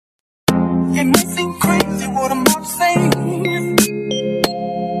It may seem crazy what I'm about to say.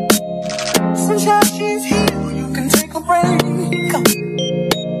 Since she's here, you can take a break.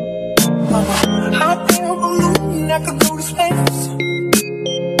 Hot air balloon that could go to space.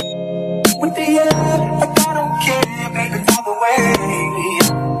 With the air, like I don't care, baby, by the way.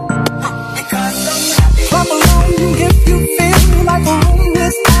 Because I'm happy. Clap along if you feel like a room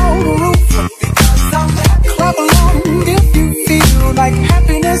without a roof. Because I'm happy. Clap along if you feel like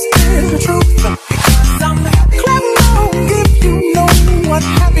happiness is the truth. Because I'm happy. Clap along if you know what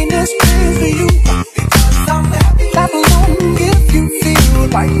happiness is to you. Because I'm happy. Clap along if you feel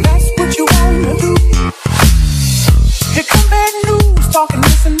like that's what you wanna do. Here come bad news, talking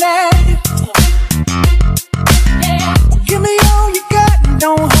this and that. Give me all you got and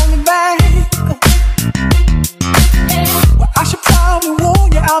don't hold me back. Well, I should probably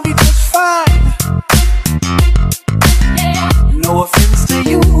warn you, I'll be just fine. No offense to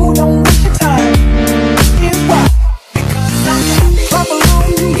you, don't waste your time. Here's why. Because I'm happy. Clap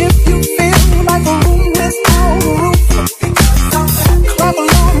along if you feel like a room without a roof. Because I'm happy. Clap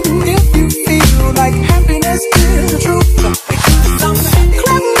along if you feel like happiness is the truth. Because I'm happy.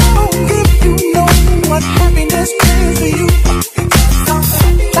 Clap along if you know what happiness is to you. Because I'm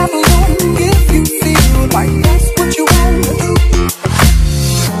happy. Clap along if you feel like that's what you wanna do.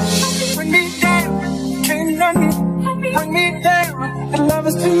 Bring me down, can't nothing bring me down. The love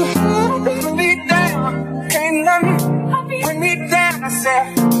is too hard. Bring me down, can't nothing bring me down. I said,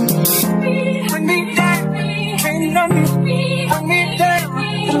 bring me down, can't nothing bring me down.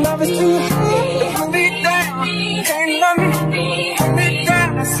 The love is too hard. Bring me down, can't nothing bring me down.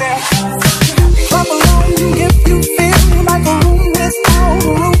 I said, clap along if you feel like a room without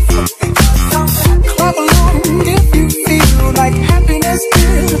a roof. Clap along if you feel like happiness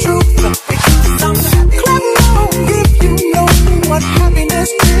is the truth. Clap along if you know what happiness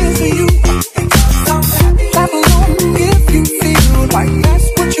is to you. Clap along if you feel like that's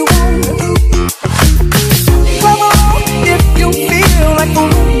what you wanna do. Clap along if you feel like a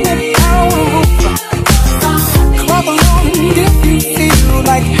room without a roof. Clap along if you feel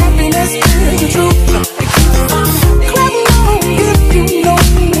like happiness is the truth. Clap along if you know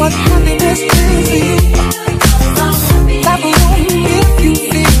what happiness is to you. Clap along if you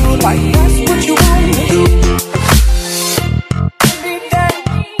feel like that's what you wanna do. Bring me down,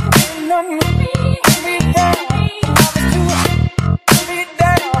 ain't nothing. Bring me down, love is too hot. Bring me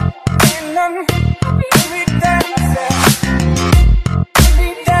down, ain't nothing. Bring me down, I said. Bring me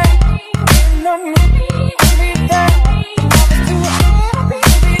down, ain't nothing. Bring me down, love is too hot. Bring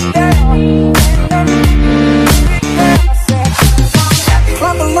me down, ain't nothing. Bring me down, I said.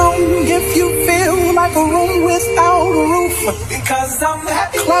 Clap along if you feel like a room without a roof. Because I'm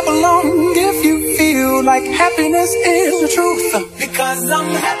happy. Clap along if you feel like happiness is the truth. Because I'm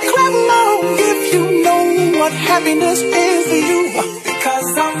happy. Clap along if you know what happiness is to you.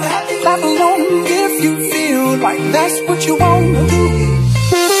 Because I'm happy. Clap along if you feel like that's what you wanna do.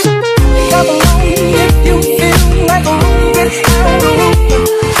 Clap along if you feel like a room without a roof.